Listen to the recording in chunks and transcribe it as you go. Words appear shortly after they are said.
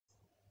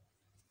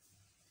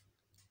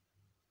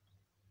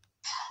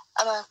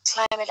I'm a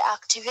climate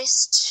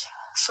activist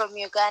from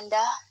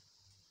Uganda.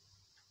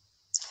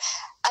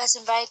 I was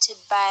invited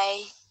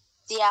by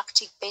the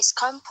Arctic Base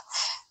Camp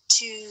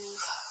to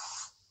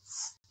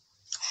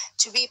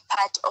be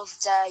part of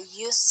the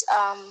youth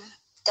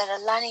that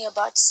are learning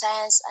about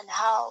science and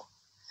how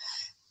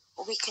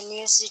we can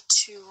use it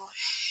to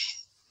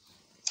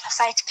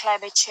fight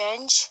climate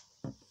change.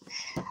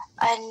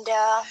 And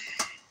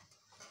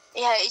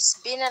yeah, it's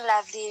been a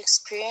lovely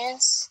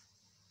experience.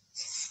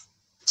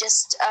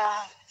 Just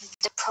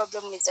the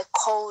problem with the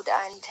cold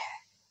and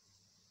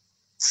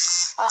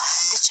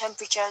the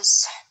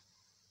temperatures.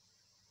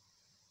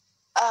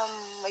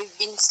 We've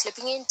been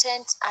sleeping in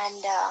tents,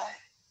 and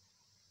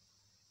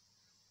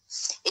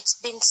it's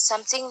been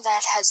something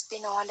that has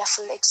been a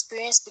wonderful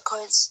experience,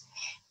 because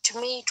to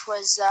me it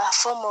was a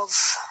form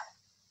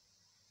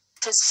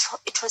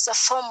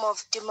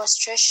of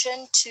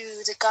demonstration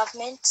to the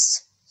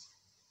governments,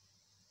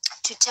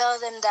 to tell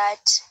them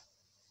that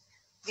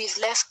we've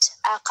left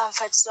our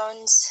comfort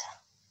zones,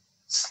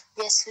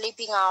 we are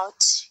sleeping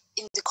out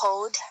in the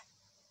cold,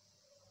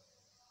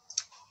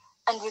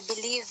 and we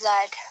believe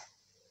that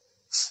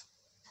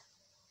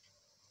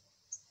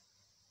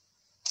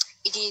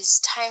it is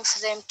time for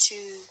them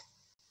to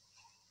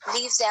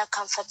leave their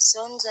comfort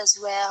zones as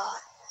well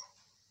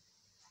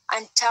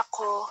and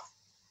tackle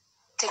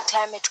the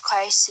climate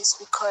crisis,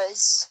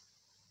 because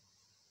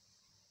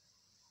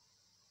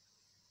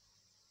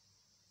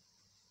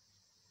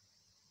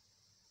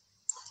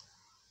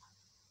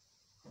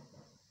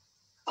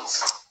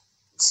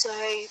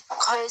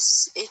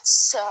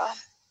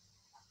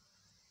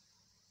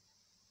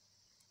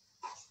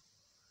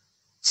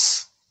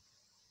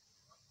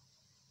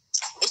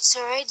it's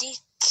already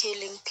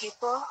killing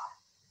people.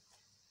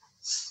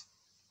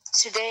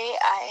 Today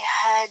I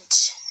had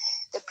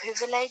the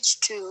privilege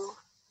to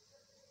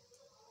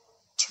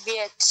be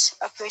at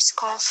a press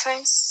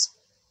conference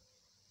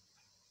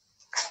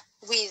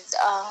with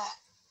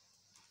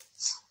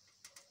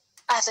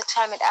other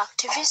climate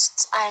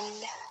activists,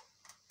 and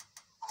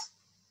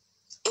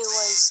it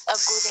was a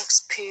good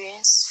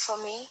experience for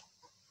me,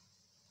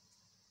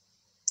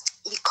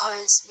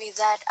 because with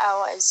that I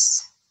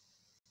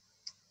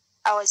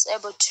was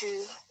able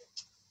to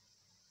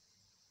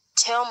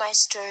tell my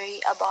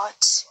story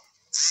about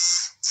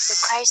the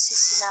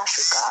crisis in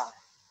Africa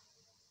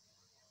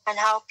and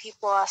how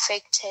people are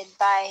affected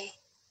by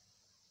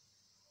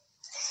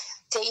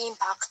the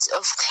impact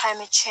of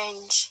climate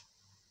change.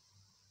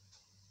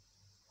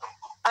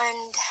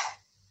 And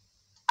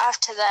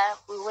after that,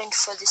 we went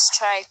for the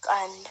strike,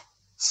 and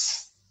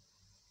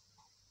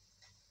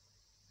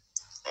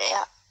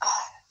yeah,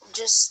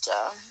 just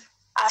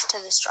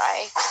after the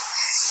strike,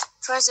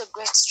 it was a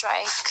great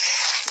strike.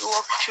 We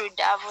walked through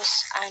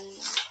Davos and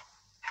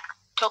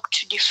talked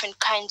to different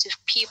kinds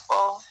of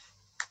people.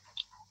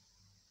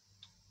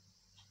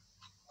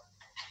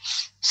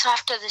 So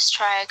after the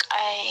strike,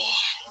 I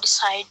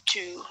decided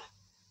to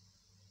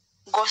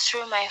go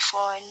through my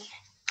phone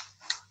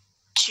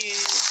to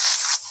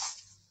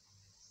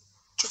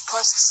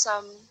post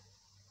some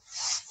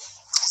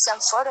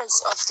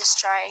photos of the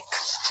strike,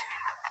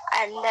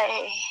 and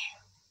I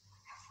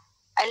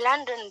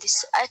landed on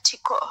this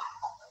article.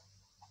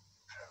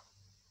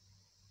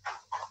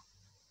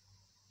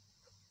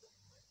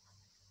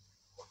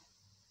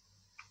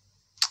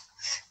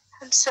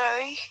 I'm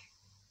sorry.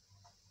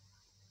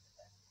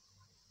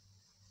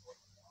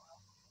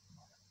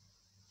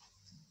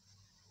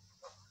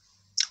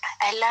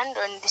 I land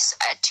on this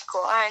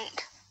article,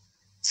 and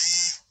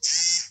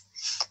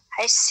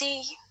I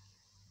see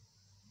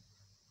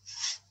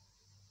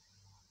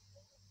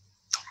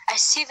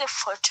the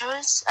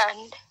photos,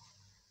 and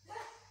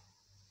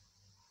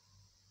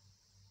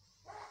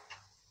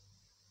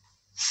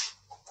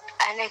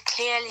I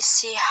clearly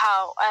see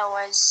how I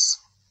was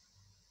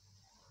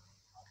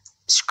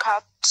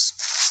scrapped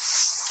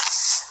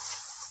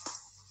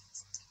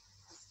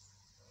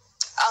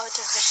out of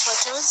the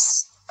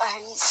photos,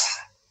 and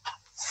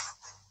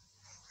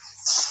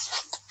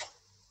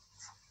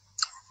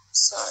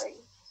sorry.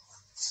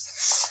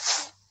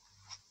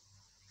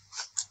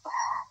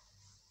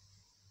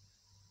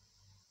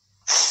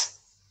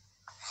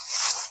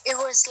 It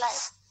was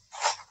like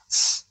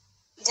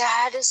the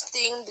hardest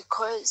thing,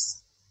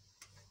 because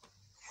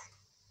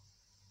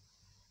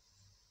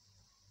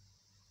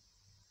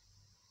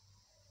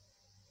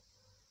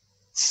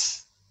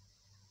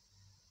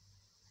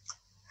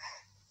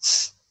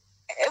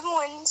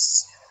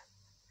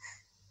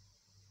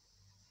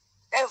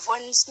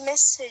everyone's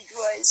message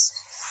was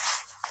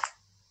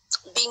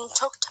being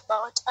talked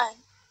about, and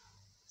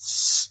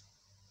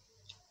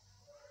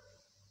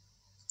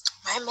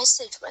my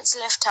message was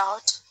left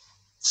out,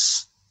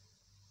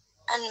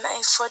 and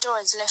my photo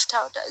was left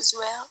out as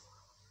well.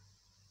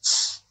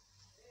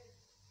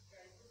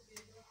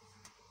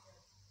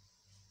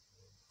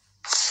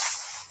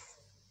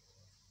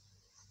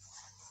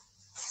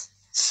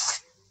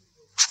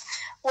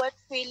 What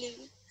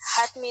really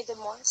hurt me the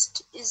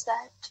most is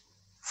that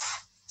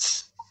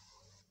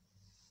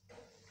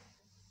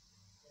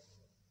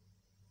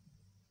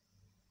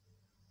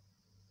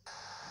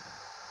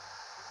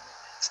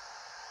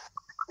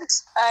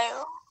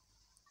I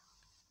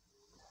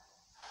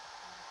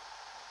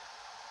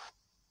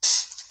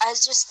I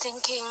was just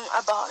thinking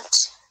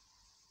about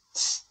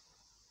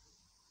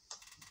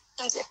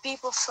the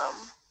people from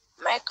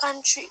my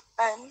country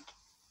and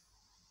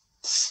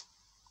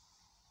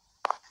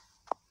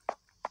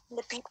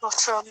the people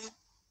from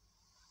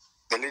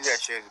The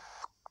leadership.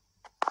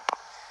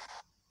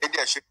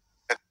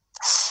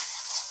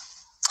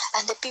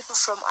 and the people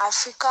from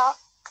Africa,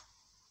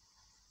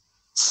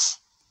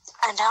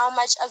 and how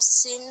much I've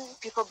seen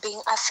people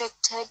being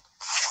affected.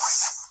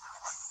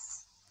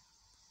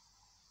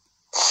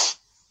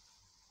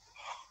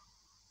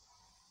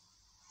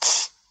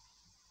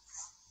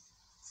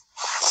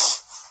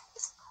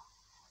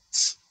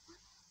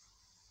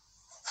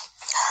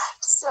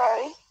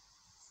 Sorry.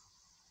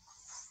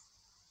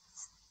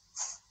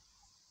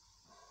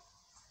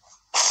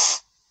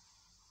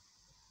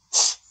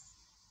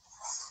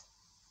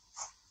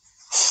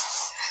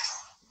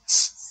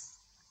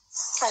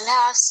 And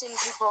how I've seen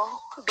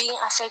people being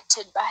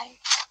affected by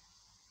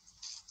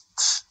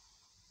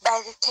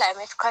the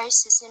climate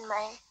crisis in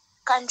my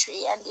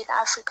country and in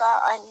Africa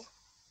and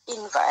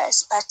in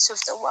various parts of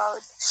the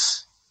world.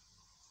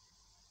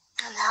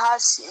 And how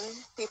I've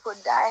seen people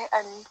die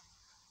and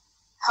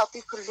how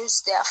people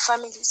lose their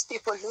families,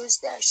 people lose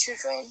their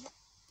children,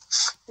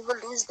 people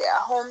lose their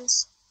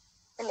homes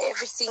and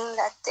everything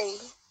that they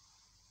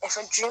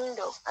ever dreamed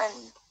of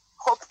and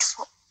hoped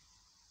for.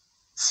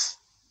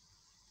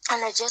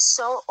 And I just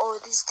saw all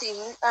these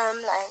things and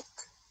I'm like,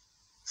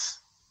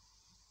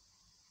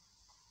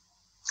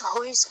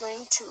 who is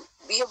going to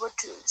be able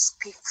to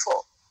speak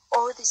for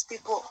all these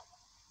people?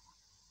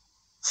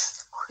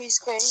 Who is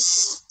going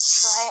to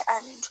try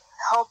and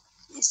help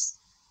these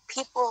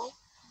people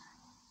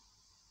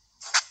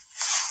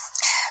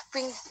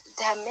bring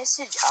their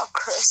message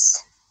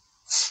across?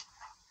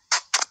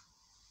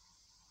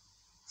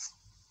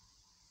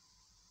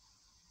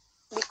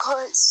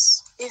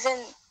 Because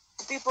even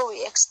the people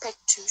we expect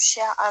to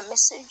share our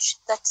message,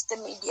 that's the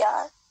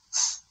media,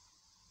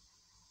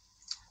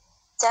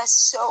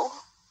 that's so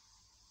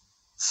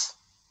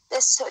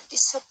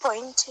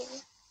disappointing.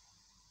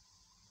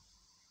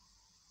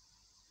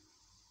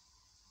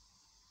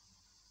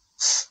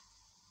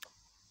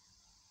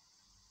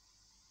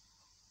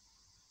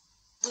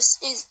 This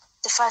is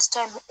the first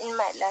time in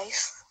my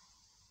life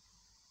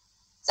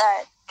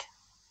that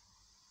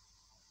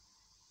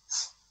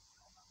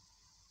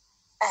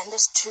I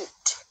understood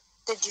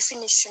the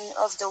definition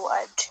of the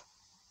word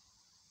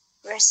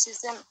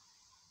racism.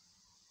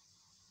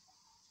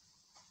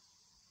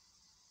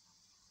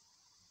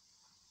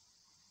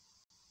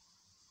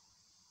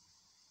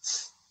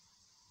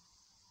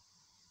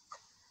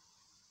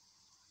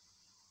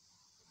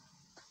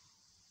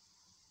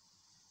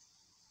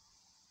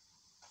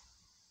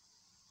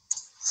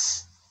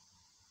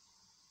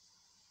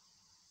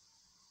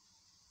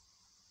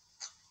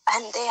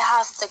 And they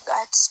have the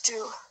guts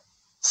to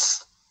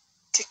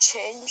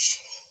change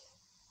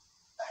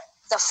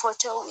the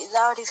photo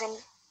without even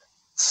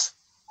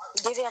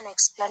giving an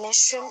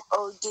explanation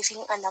or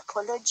giving an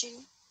apology.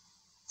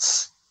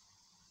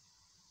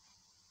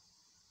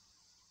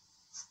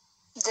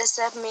 Does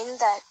that mean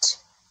that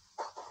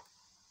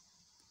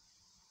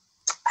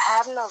I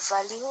have no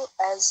value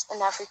as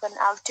an African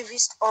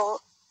activist, or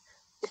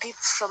the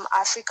people from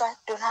Africa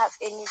don't have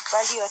any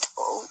value at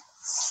all?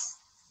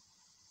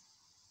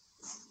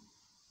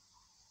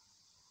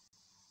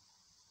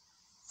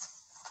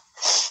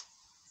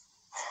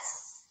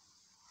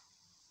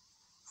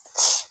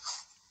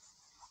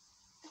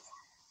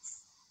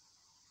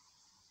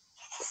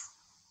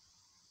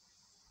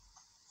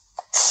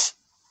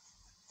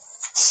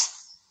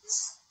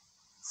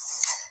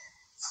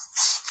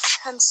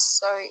 I'm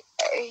sorry.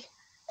 I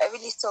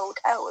really thought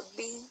I would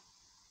be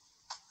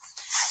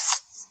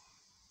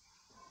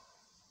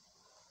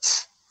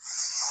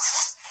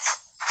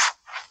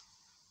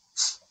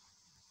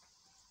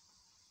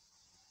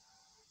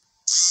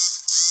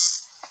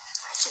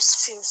I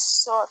just feel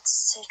so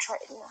upset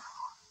right now.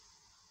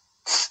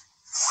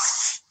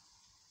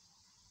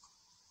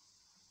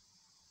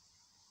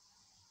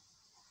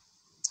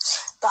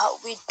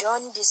 But we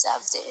don't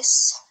deserve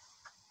this.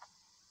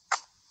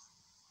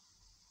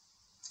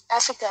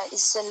 Africa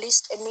is the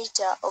least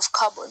emitter of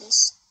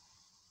carbons,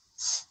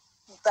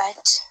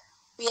 but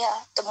we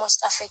are the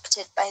most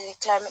affected by the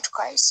climate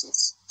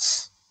crisis.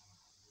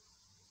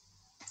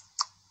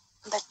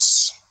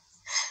 But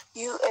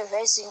you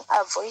erasing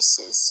our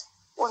voices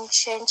won't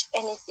change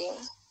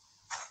anything.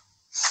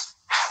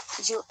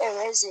 You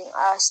erasing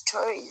our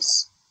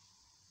stories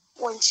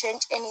won't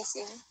change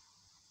anything.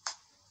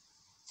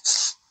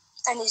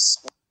 And it's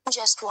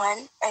just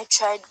one. I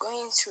tried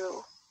going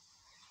through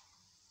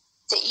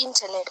the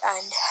internet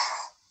and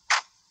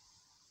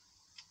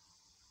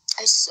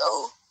I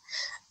saw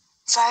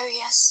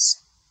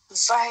various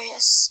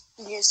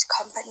news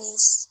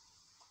companies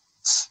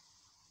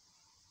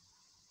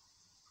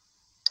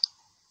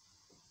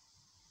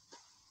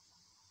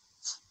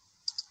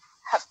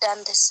have done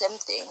the same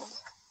thing.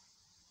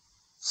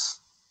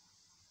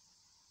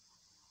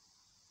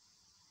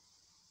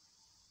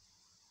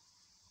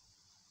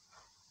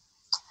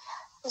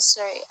 I'm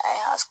sorry, I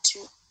have to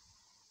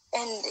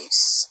end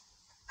this.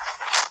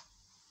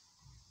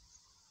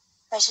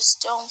 I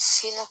just don't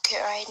feel okay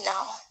right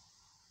now.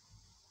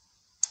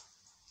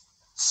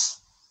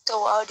 The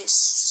world is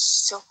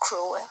so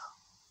cruel.